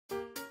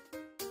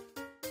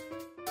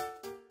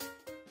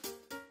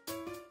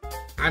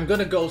I'm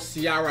gonna go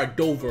Ciara,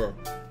 Dover,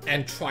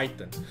 and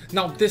Triton.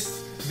 Now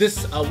this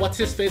what's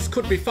his face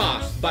could be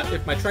fast, but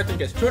if my Triton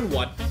gets turn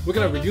 1, we're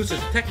gonna reduce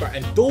his attack bar,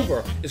 and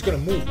Dover is gonna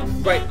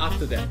move right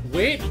after that.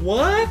 Wait,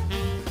 what?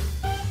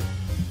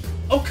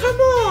 Oh, come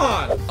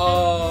on!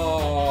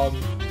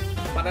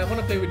 But I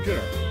wanna play with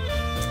Junner.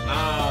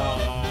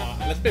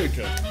 Let's play with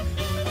Junner.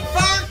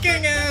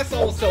 Fucking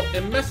asshole! So,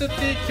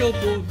 Immensity, kill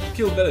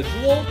Bella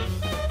Duel.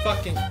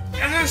 Fucking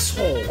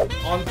asshole!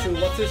 Onto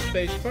what's his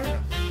face first.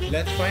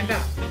 Let's find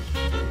out.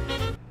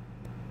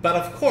 But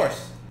of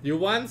course, you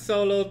want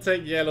solo,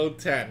 take yellow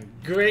 10.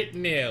 Great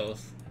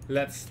news.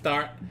 Let's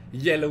start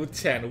yellow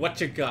 10.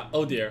 What you got?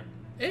 Oh dear.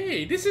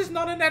 Hey, this is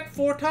not a net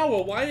 4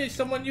 tower. Why is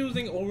someone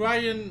using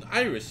Orion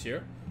Iris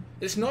here?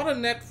 It's not a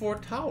net 4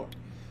 tower.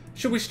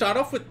 Should we start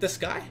off with this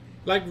guy?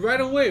 Like right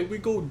away, we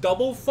go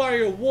double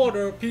fire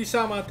water.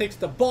 Pisama takes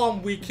the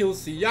bomb. We kill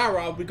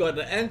Ciara. We got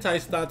the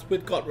anti-stats. We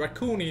got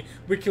Rakuni.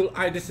 We kill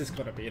this is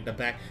gonna be in the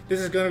back. This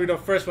is gonna be the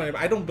first one.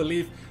 I don't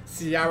believe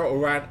Ciara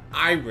Orion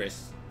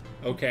Iris,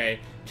 okay,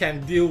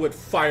 can deal with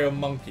Fire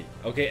Monkey,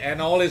 okay,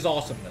 and all his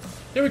awesomeness.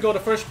 Here we go, the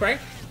first prank.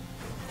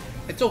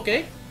 It's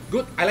okay.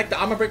 Good. I like the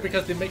armor break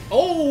because they make...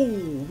 Oh!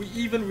 We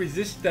even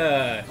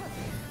resisted.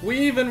 We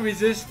even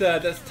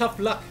resisted. That's tough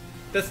luck.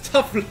 That's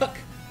tough luck.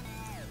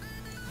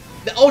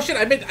 Oh shit,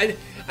 I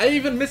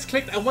even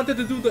misclicked. I wanted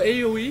to do the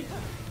AoE.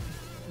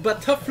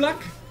 But tough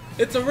luck.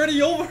 It's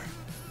already over.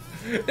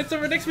 It's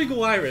over. Next we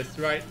go Iris,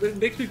 right?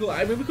 Next we go...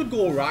 I mean, we could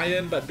go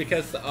Orion, but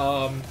because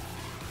I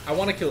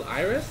want to kill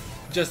Iris.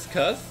 Just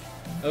cuz.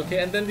 Okay,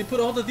 and then they put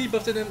all the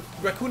debuffs and then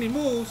Rakuni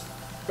moves.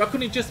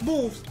 Rakuni just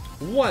moves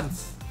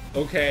once.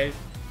 Okay.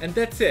 And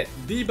that's it.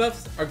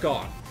 Debuffs are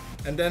gone.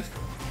 And then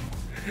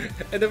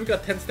and then we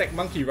got 10 stack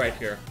monkey right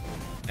here.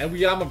 And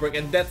we armor break,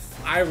 and that's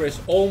Iris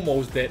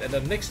almost dead. And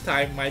the next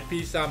time my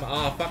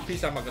Pisama, fuck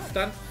Pisama got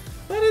stunned.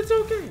 But it's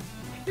okay.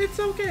 It's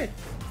okay.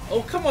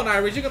 Oh come on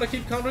Iris, you're gonna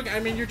keep countering. I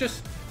mean you're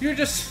just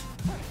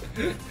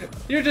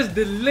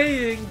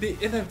delaying the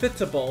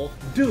inevitable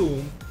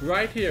doom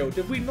right here.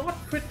 Did we not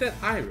crit that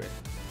Iris?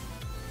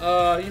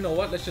 You know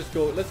what? Let's just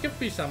go. Let's give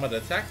Pisama the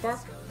attack bar.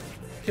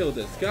 Kill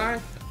this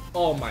guy.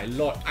 Oh my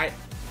lord.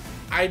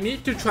 I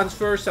need to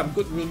transfer some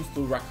good runes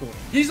to Raccoon.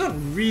 He's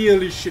on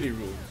really shitty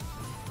runes.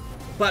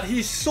 But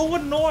he's so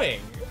annoying,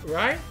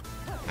 right?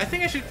 I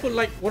think I should put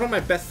like one of my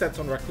best sets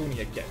on Raccoon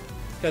again.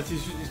 Because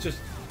he's just...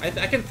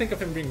 I can think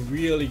of him being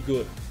really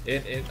good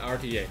in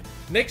RTA.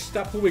 Next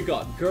up, who we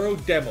got? Girl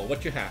Demo,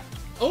 what you have?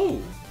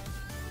 Oh!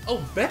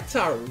 Oh,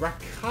 Beta,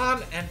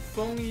 Rakan, and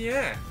Feng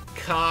Yan.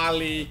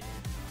 Kali,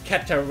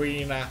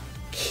 Katarina,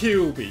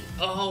 QB.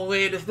 Oh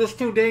wait, is this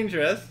too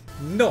dangerous?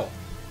 No.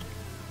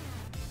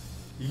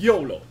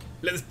 YOLO.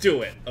 Let's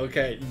do it,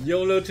 okay?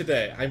 YOLO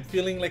today. I'm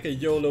feeling like a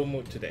YOLO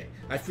mood today.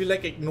 I feel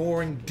like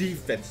ignoring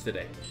defense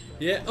today.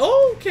 Yeah,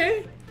 oh,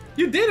 okay.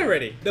 You did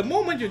already. The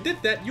moment you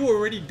did that, you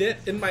already did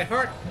in my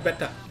heart,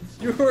 Beta.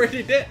 You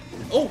already did.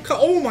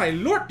 Oh my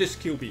lord, this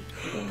QB.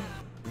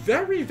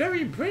 Very,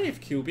 very brave,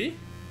 QB.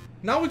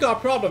 Now we got a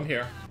problem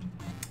here.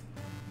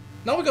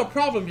 Now we got a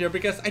problem here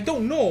because I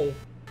don't know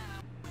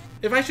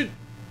if I should...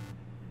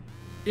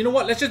 You know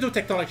what? Let's just do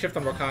Tectonic Shift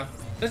on Rakan.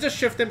 Let's just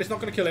shift him. It's not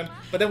going to kill him.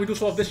 But then we do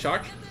Sword of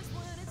Discharge.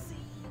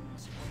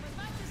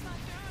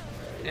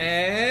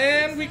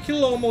 And we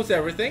kill almost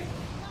everything.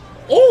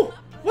 Oh!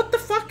 What the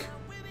fuck?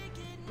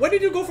 Why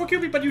did you go for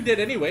QB? But you did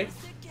anyway.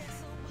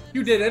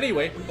 You did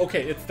anyway.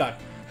 Okay, it's done.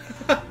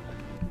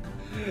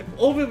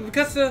 Oh,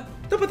 because... no,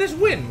 but there's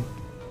win.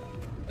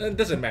 It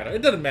doesn't matter.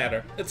 It doesn't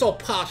matter. It's all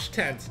past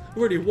tense.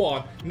 We already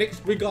won.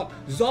 Next, we got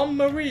Zom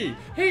Marie.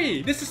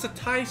 Hey, this is a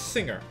Thai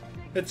singer.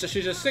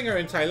 She's a singer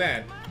in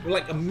Thailand. With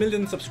like 1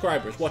 million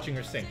subscribers watching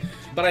her sing.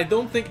 But I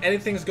don't think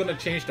anything's gonna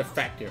change the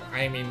fact here.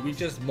 I mean, we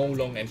just mow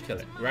long and kill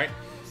it, right?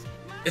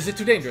 Is it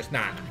too dangerous?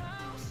 Nah.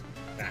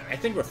 Nah, I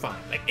think we're fine.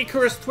 Like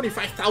Icarus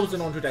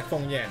 25,000 onto that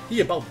Feng Yan. He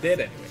about dead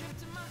anyway.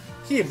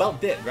 He about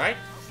dead, right?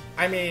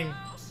 I mean...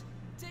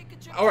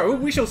 Alright,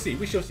 we shall see.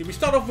 We shall see. We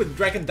start off with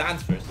Dragon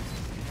Dance first.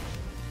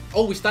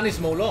 Oh, we stun his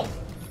Mo Long.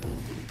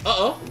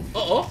 Uh-oh.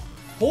 Uh-oh.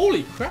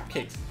 Holy crap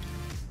cakes.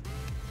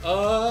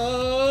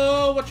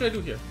 What should I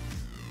do here?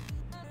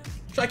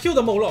 Should I kill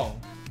the Mo Long?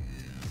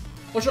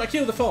 Or should I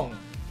kill the Feng?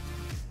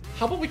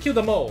 How about we kill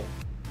the Mo?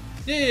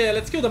 Yeah,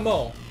 let's kill the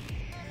Mo.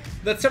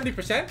 That's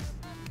 70%?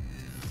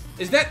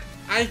 Is that...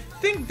 I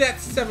think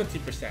that's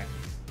 70%.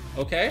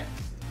 Okay?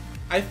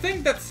 I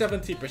think that's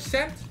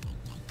 70%.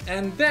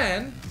 And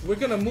then, we're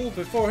gonna move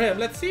before him.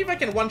 Let's see if I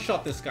can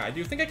one-shot this guy. Do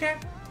you think I can?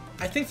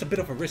 I think it's a bit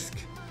of a risk.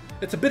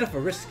 It's a bit of a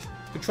risk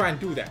to try and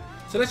do that.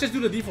 So let's just do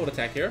the default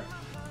attack here.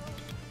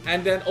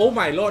 And then, oh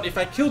my lord, if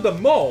I kill the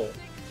Mo...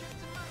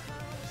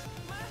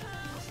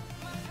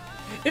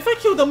 If I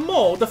kill the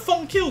Mo, the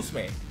Feng kills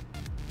me.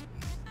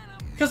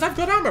 Because I've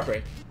got armor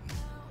break.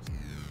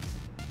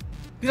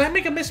 Did I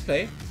make a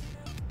misplay?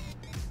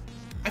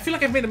 I feel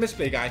like I've made a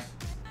misplay, guys.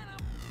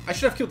 I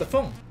should have killed the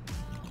Feng.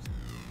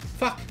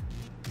 Fuck.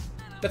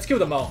 Let's kill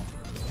the Mo.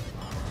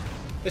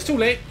 It's too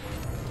late.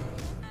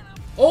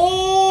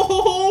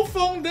 Oh,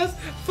 Feng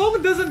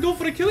doesn't go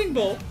for the killing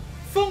blow.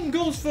 Feng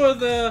goes for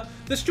the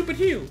stupid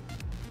heal.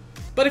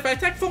 But if I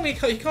attack Feng, he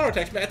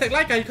counterattacks me. I attack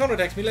Laika, he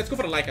counterattacks me. Let's go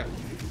for the Laika.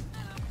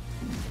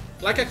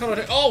 Laika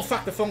counterattack. Oh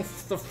fuck, the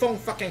Feng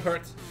fucking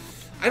hurts.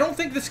 I don't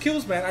think this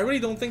kills, man. I really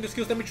don't think this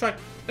kills. Let me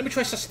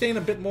try sustain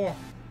a bit more.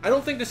 I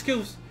don't think this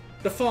kills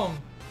the Feng.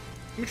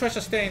 Let me try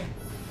sustain.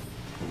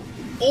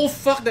 Oh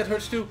fuck, that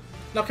hurts too.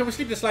 Now can we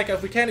sleep this Laika?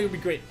 If we can, it would be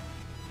great.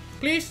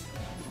 Please?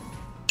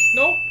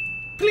 No?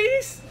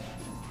 Please?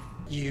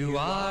 You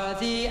are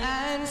the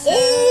answer.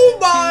 Oh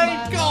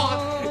my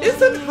god!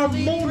 Isn't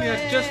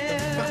Harmonia just a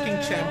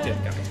fucking champion,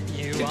 guys?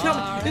 You tell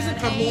me, isn't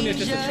Harmonia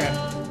just a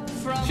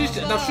champion? She's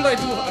just, now should I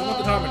do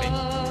Unwanted Harmony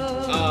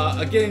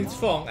against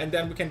Feng, and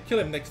then we can kill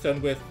him next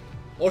turn with,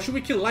 or should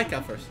we kill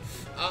Laika first?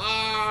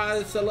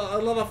 It's a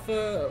lot of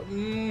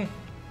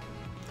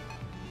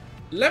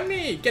Let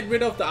me get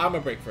rid of the armor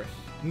break first.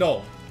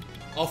 No.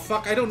 Oh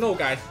fuck, I don't know,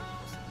 guys.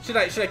 Should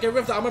I get rid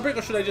of the armor break,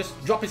 or should I just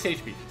drop his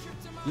HP?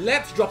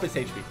 Let's drop his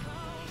HP.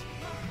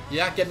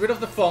 Yeah, get rid of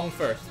the Feng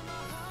first.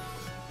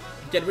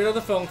 Get rid of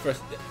the Feng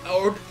first.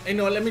 Or, you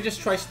know, let me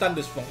just try stun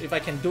this Feng. If I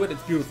can do it,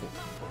 it's beautiful.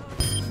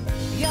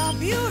 You're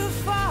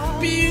beautiful.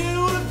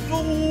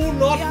 Beautiful,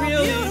 not You're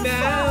really beautiful.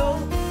 now.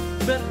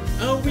 But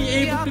are we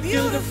able to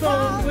kill the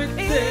Feng with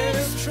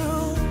this? It's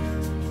true.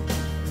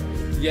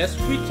 Yes,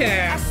 we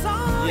can.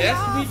 Yes,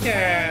 we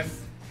can.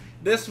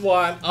 This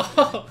one.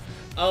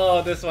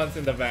 Oh, this one's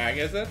in the bag,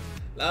 is it?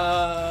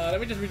 Let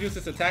me just reduce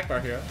this attack bar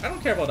here. I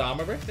don't care about the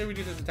armor break. They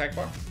reduce this attack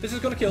bar. This is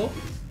gonna kill.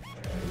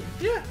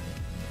 Yeah.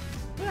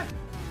 Yeah.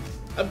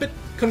 A bit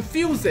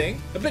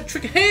confusing. A bit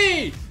tricky.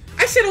 Hey!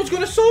 I said I was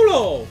gonna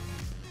solo!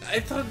 I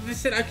thought they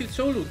said I could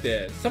solo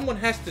this. Someone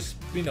has to,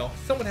 you know,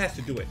 someone has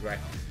to do it, right?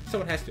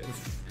 Someone has to.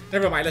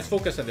 Never mind, let's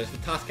focus on this, the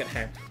task at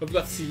hand. We've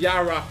got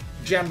Ciara,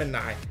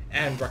 Gemini,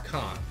 and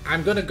Rakan.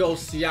 I'm gonna go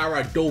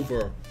Ciara,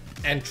 Dover,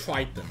 and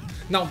Triton.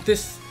 Now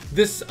this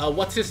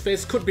what's his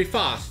face could be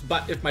fast,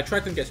 but if my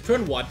Triton gets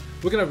turn 1,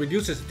 we're gonna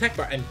reduce his attack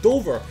bar, and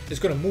Dover is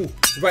gonna move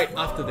right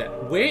after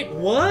that. Wait,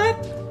 what?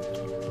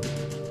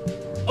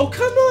 Oh,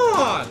 come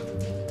on!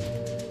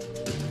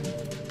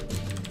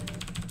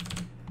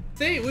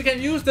 See, we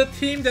can use the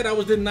team that I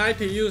was denied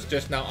to use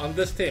just now on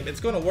this team. It's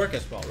gonna work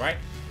as well, right?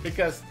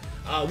 Because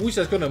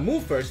Wusha's gonna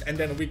move first, and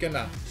then we can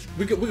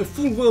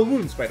full will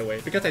wounds, by the way,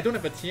 because I don't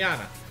have a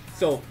Tiana.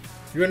 So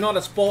you're not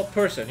a spoiled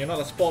person, you're not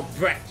a spoiled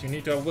brat. You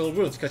need to have will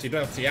wounds because you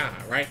don't have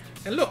Tiana, right?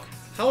 And look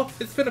how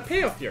it's gonna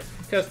pay off here,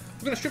 because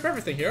we're gonna strip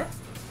everything here.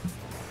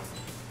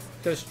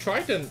 Because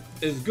Triton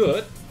is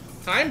good.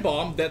 Time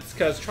bomb. That's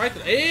because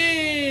Triton.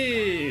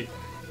 Hey,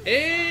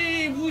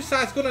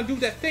 Wusha's gonna do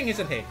that thing,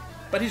 isn't he?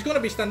 But he's gonna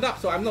be stunned up,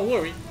 so I'm not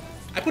worried.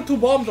 I put 2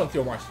 bombs on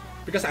Theomars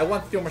because I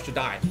want Theomars to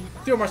die.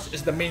 Theomars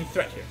is the main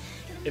threat here.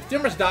 If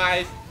Theomars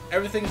dies,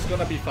 everything's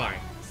gonna be fine.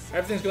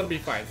 Everything's gonna be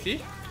fine.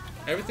 See?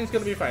 Everything's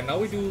gonna be fine. Now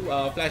we do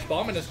flash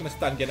bomb, and it's gonna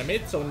stun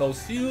Ganymede, so no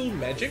seal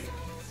magic.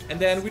 And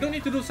then we don't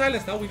need to do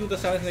silence now. We do the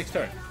silence next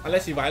turn,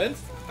 unless he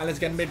violence, unless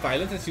Ganymede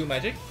violence and seal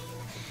magic,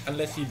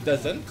 unless he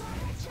doesn't.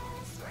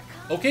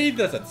 Okay, he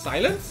doesn't.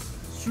 Silence,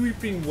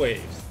 sweeping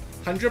waves,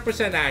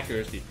 100%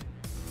 accuracy.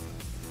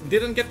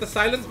 Didn't get the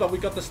silence, but we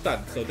got the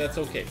stun, so that's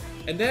okay.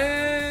 And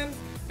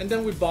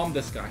then we bomb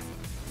this guy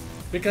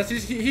because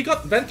he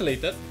got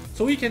ventilated,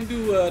 so he can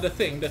do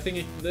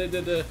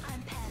the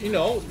you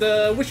know,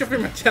 the wish of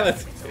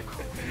immortality,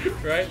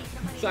 right?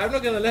 So I'm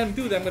not gonna let him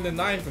do that. I'm gonna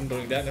deny him from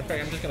doing that. In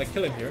fact, I'm just gonna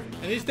kill him here,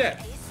 and he's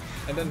dead.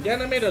 And then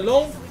Ganymede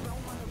alone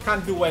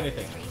can't do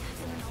anything.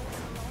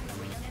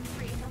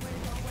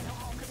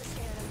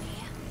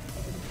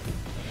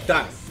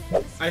 Done.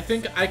 I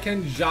think I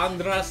can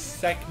genre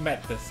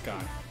segment this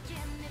guy.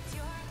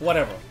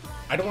 Whatever.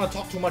 I don't want to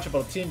talk too much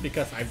about the team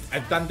because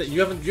I've done that.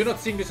 You're not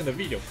seeing this in the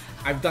video.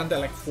 I've done that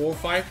like 4 or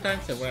 5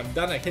 times, and when I'm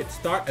done, I hit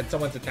start and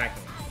someone's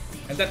attacking me,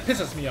 and that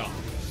pisses me off.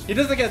 He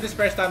doesn't get this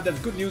first time. That's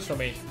good news for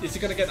me. Is he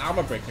gonna get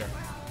armor break here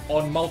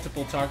on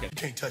multiple targets?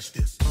 Can't touch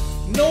this.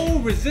 No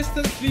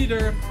resistance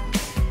leader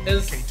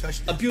is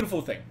a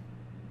beautiful thing.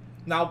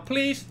 Now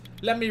please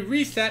let me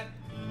reset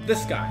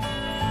this guy.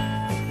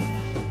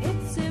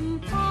 It's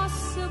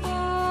impossible.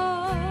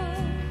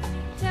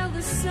 Tell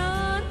the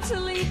sun to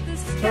leave the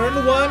sky.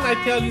 Turn 1, I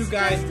tell you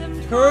guys.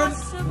 Turn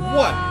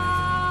 1.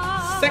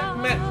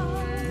 Segment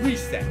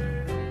reset.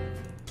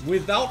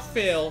 Without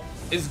fail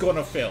is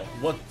gonna fail.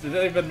 What? Did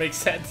that even make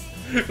sense?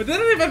 But that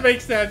doesn't even make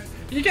sense.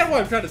 You get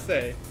what I'm trying to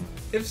say.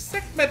 If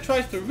Segment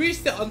tries to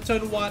reset on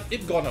turn 1,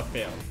 it's gonna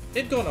fail.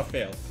 It's gonna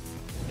fail.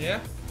 Yeah?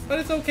 But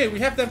it's okay. We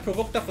have them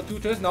provoked up for 2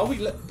 turns. Now we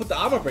put the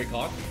armor break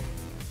on.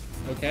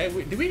 Okay,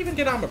 did we even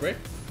get armor break?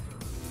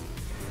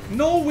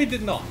 No, we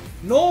did not.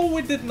 No,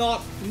 we did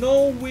not.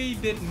 No, we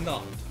did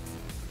not.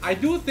 I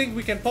do think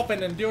we can pop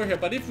an Endure here,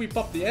 but if we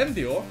pop the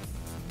Endure,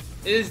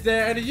 is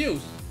there any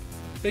use?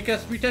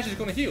 Because Retouch is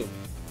gonna heal.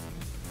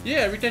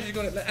 Yeah, Retouch is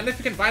gonna, unless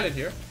we can Violent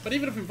here. But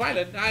even if we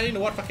Violent, you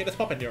know what, fuck it, let's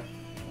pop Endure.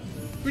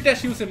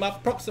 Retouch heals him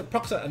up, procs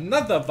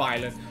another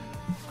Violent.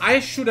 I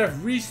should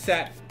have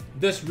reset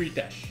this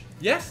Retouch.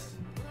 Yes?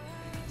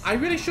 I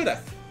really should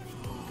have.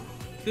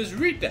 This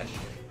Retouch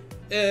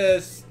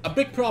is a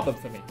big problem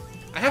for me.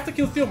 I have to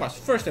kill Theomars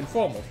first and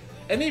foremost.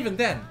 And even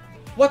then,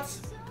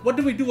 what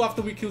do we do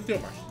after we kill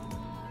Theomars?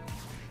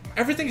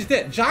 Everything is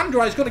dead.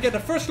 Chandra is gonna get the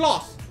first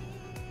loss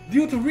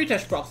due to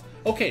retouch procs.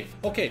 Okay.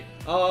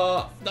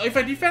 Now if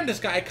I defend this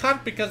guy, I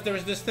can't because there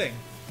is this thing.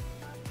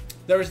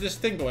 There is this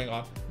thing going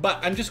on. But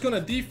I'm just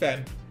gonna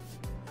defend.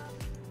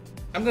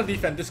 I'm gonna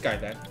defend this guy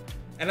then.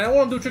 And I don't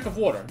want to do Trick of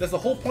Water. That's the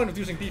whole point of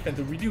using defense,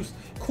 to reduce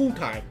cool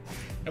time.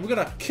 And we're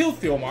gonna kill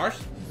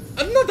Theomars.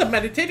 Another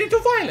Meditate into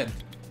Violent.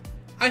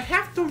 I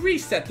have to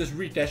reset this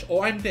retouch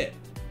or I'm dead.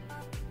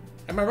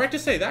 Am I right to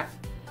say that?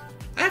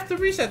 I have to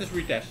reset this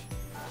retouch.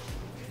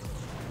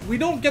 We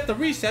don't get the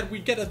reset, we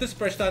get a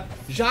disperse stun.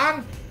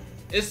 Jean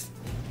is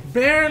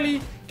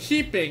barely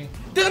keeping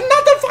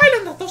another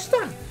Violent, not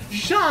stun.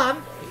 Jean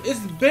is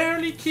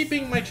barely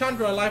keeping my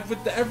Chandra alive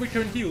with the every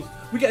turn heals.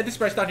 We get a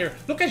disperse stun here.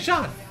 Look at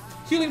Jean.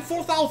 Healing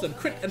 4,000,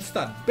 crit and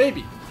stun.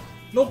 Baby.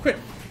 No crit.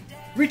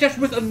 Retouch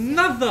with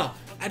another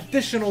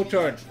additional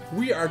turn.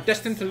 We are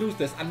destined to lose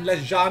this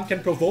unless Jean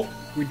can provoke.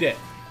 We did.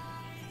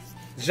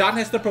 Jean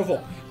has to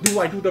provoke. Do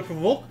I do the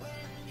provoke?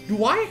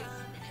 Do I?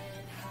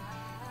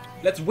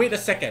 Let's wait a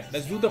second.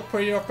 Let's do the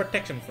prayer of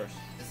protection first.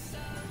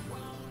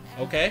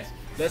 Okay.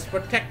 Let's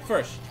protect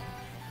first.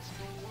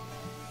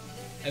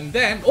 And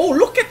then, oh,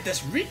 look at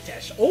this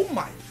retouch. Oh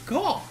my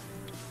god.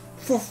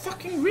 For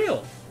fucking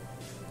real.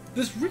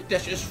 This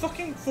retouch is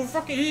fucking for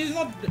fucking.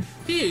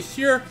 He is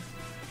here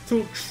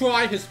to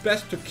try his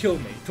best to kill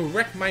me, to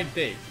wreck my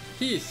day.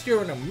 He is here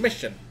on a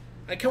mission.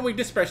 And can we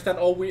disperse that?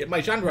 Oh, my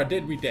Chandra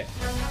did. We did.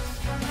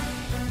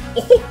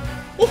 Oh,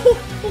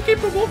 okay,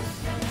 provoke.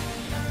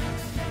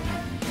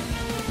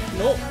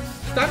 No,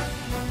 stun.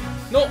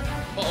 No.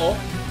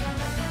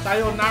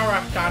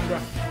 Sayonara,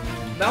 Chandra.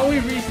 Now we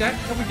reset.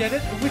 Can we get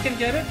it? If we can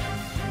get it.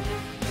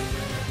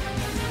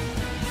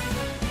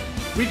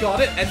 We got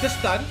it. And the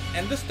stun.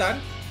 And the stun.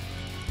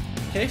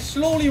 Okay,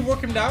 slowly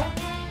work him down.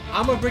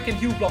 Armor break and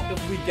heal block.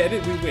 If we get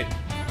it, we win.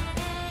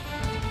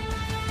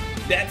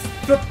 That's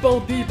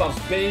triple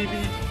debuffs,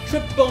 baby.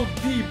 Triple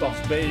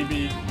debuffs,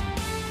 baby.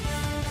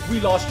 We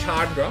lost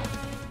Chandra.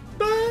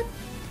 But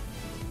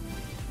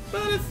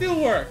it still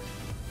worked.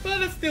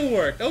 But it still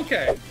worked.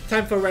 Okay.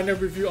 Time for random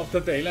review of the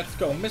day. Let's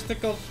go.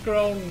 Mystical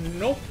Scroll.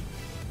 Nope.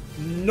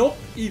 Nope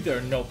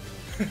either. Nope.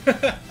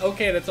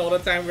 Okay, that's all the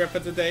time we have for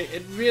today.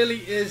 It really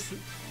is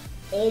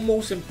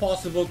almost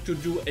impossible to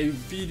do a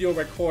video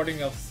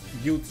recording of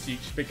Youth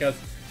Siege because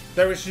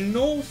there is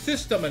no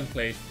system in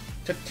place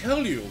to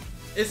tell you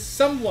is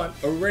someone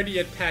already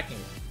attacking.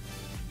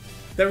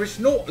 There is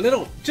no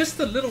just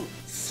a little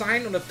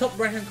sign on the top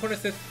right hand corner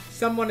that says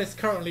someone is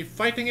currently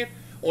fighting it,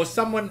 or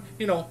someone,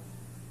 you know,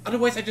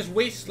 otherwise I just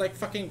waste like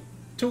fucking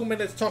 2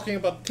 minutes talking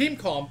about team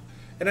comp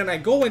and then I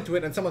go into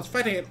it and someone's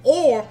fighting it,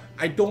 or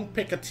I don't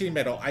pick a team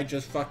at all, I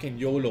just fucking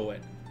YOLO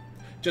it.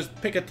 Just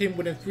pick a team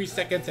within 3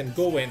 seconds and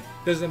go in.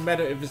 Doesn't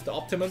matter if it's the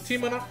optimum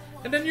team or not,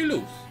 and then you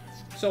lose.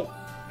 So,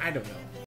 I don't know.